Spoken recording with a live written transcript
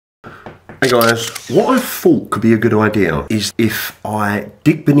Hey guys, what I thought could be a good idea is if I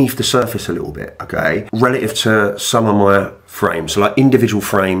dig beneath the surface a little bit, okay, relative to some of my frames, so like individual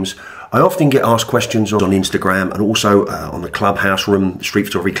frames. I often get asked questions on Instagram and also on the clubhouse room, street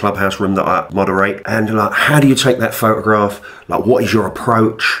photography clubhouse room that I moderate, and like, how do you take that photograph? Like, what is your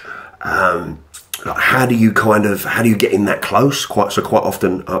approach? Like, how do you get in that close? Quite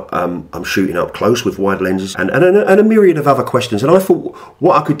often I'm shooting up close with wide lenses and a myriad of other questions. And I thought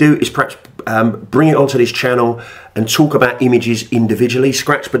what I could do is perhaps bring it onto this channel and talk about images individually,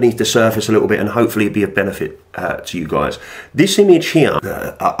 scratch beneath the surface a little bit, and hopefully it'd be of benefit to you guys. This image here,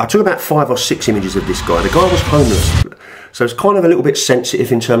 I took about 5 or 6 images of this guy. The guy was homeless. So it's kind of a little bit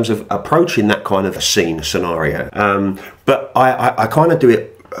sensitive in terms of approaching that kind of a scene, scenario. But I kind of do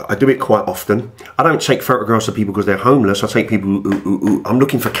it. I do it quite often. I don't take photographs of people because they're homeless. I take people who I'm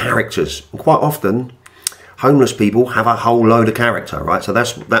looking for characters. And quite often, homeless people have a whole load of character, right? So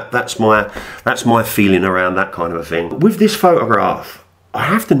that's my feeling around that kind of a thing. With this photograph, I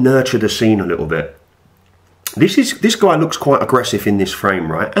have to nurture the scene a little bit. This guy looks quite aggressive in this frame,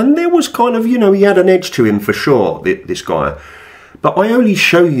 right? And there was kind of, you know, he had an edge to him for sure, this guy. But I only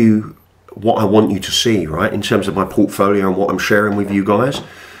show you what I want you to see, right, in terms of my portfolio and what I'm sharing with you guys.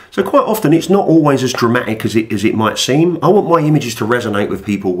 So quite often it's not always as dramatic as it might seem. I want my images to resonate with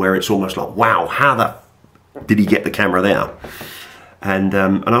people where it's almost like, wow, how did he get the camera there? And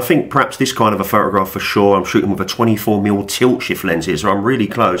I think perhaps this kind of a photograph for sure, I'm shooting with a 24mm tilt shift lens here, so I'm really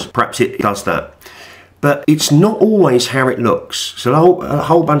close. Perhaps it does that. But it's not always how it looks. So a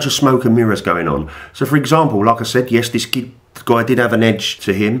whole bunch of smoke and mirrors going on. So for example, like I said, yes, this guy did have an edge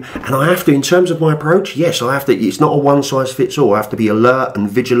to him, and I have to, in terms of my approach, yes, I have to, it's not a one size fits all. I have to be alert and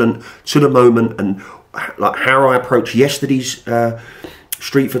vigilant to the moment, and like how I approach yesterday's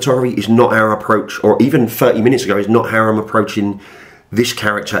street photography is not our approach, or even 30 minutes ago is not how I'm approaching this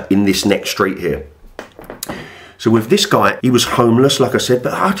character in this next street here. So with this guy, he was homeless, like I said,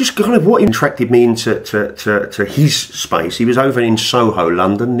 but I just kind of, what attracted me into to his space, he was over in Soho,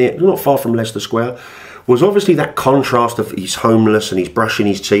 London, not far from Leicester Square, was obviously that contrast of he's homeless and he's brushing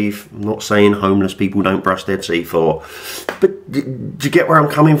his teeth. I'm not saying homeless people don't brush their teeth, but do you get where I'm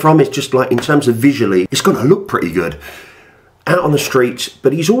coming from? It's just like, in terms of visually, it's going to look pretty good out on the streets,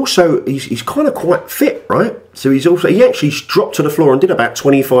 but he's also, he's kind of quite fit, right? So he actually dropped to the floor and did about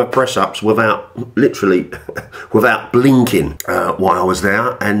 25 press-ups literally without blinking while I was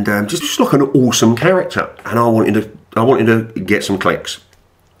there, and just like an awesome character. And I wanted to get some clicks.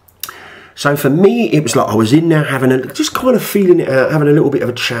 So for me, it was like I was in there just kind of feeling it out, having a little bit of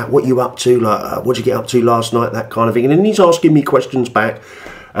a chat. What you up to? Like, what'd you get up to last night? That kind of thing. And then he's asking me questions back.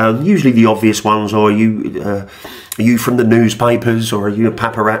 Usually the obvious ones, or are you from the newspapers, or are you a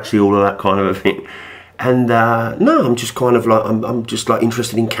paparazzi? All of that kind of a thing. And no, I'm just kind of like, I'm just like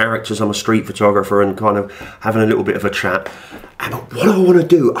interested in characters. I'm a street photographer, and kind of having a little bit of a chat. And what I want to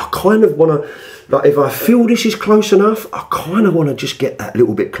do, I kind of want to, like, if I feel this is close enough, I kind of want to just get that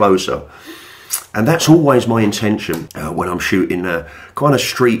little bit closer. And that's always my intention when I'm shooting kind of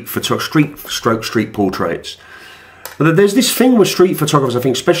street portraits. But there's this thing with street photographers, I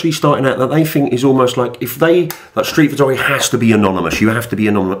think, especially starting out, that they think is almost like, like street photography has to be anonymous. You have to be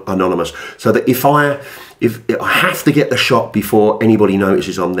anonymous, so that if I have to get the shot before anybody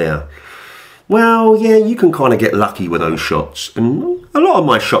notices I'm there. Well, yeah, you can kind of get lucky with those shots. And a lot of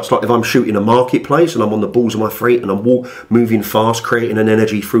my shots, like if I'm shooting a marketplace and I'm on the balls of my feet and I'm moving fast, creating an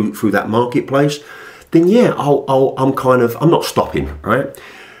energy through that marketplace, then yeah, I'm not stopping, right?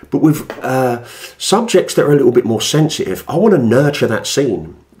 But with subjects that are a little bit more sensitive, I want to nurture that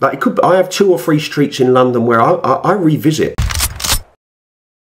scene. Like I have 2 or 3 streets in London where I revisit.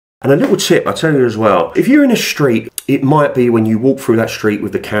 And a little tip I tell you as well, if you're in a street, it might be when you walk through that street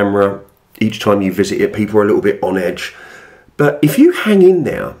with the camera, each time you visit it, people are a little bit on edge. But if you hang in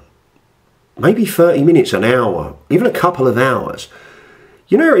there, maybe 30 minutes, an hour, even a couple of hours,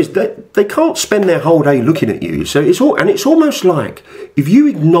 you know, they can't spend their whole day looking at you. So it's almost like if you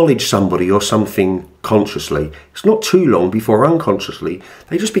acknowledge somebody or something consciously, it's not too long before unconsciously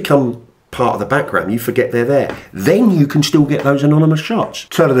they just become part of the background. You forget they're there. Then you can still get those anonymous shots.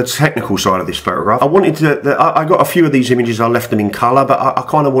 So to the technical side of this photograph, I wanted to, I got a few of these images, I left them in colour, but I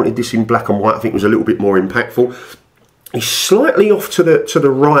kind of wanted this in black and white. I think it was a little bit more impactful. He's slightly off to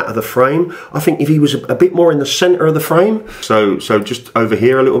the right of the frame. I think if he was a bit more in the centre of the frame, so just over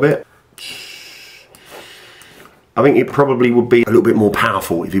here a little bit. I think it probably would be a little bit more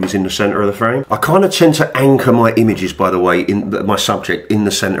powerful if he was in the center of the frame. I kind of tend to anchor my images, by the way, in my subject in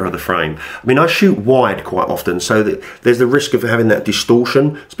the center of the frame. I mean, I shoot wide quite often, so that there's the risk of having that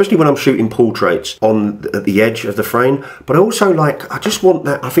distortion, especially when I'm shooting portraits at the edge of the frame. But I also I just want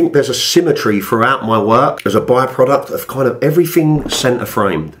that, I think there's a symmetry throughout my work as a byproduct of kind of everything center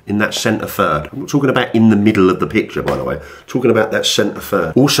framed in that center third. I'm not talking about in the middle of the picture, by the way. I'm talking about that center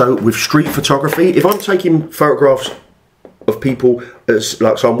third. Also, with street photography, if I'm taking photographs of people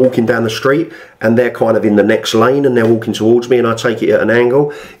so I'm walking down the street and they're kind of in the next lane and they're walking towards me and I take it at an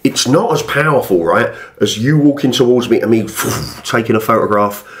angle, it's not as powerful, right, as you walking towards me and me taking a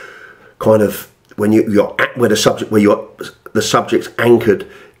photograph kind of when you're at where the subject's anchored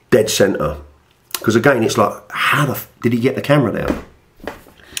dead center. Because again, it's like, how did he get the camera there?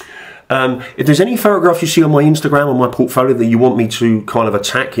 If there's any photographs you see on my Instagram or my portfolio that you want me to kind of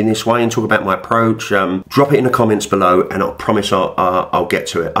attack in this way and talk about my approach, drop it in the comments below and I promise I'll get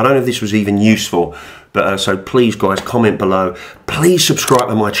to it. I don't know if this was even useful, but so please guys, comment below. Please subscribe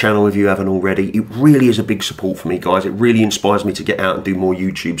to my channel if you haven't already. It really is a big support for me, guys. It really inspires me to get out and do more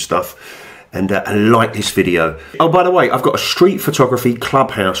YouTube stuff. And like this video. Oh, by the way, I've got a street photography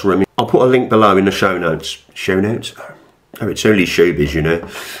clubhouse room. I'll put a link below in the show notes. Show notes? Oh, it's only showbiz, you know.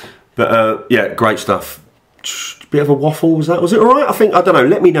 But yeah, great stuff. Bit of a waffle, was it all right? I don't know,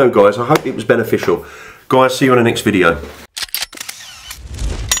 let me know guys. I hope it was beneficial. Guys, see you on the next video.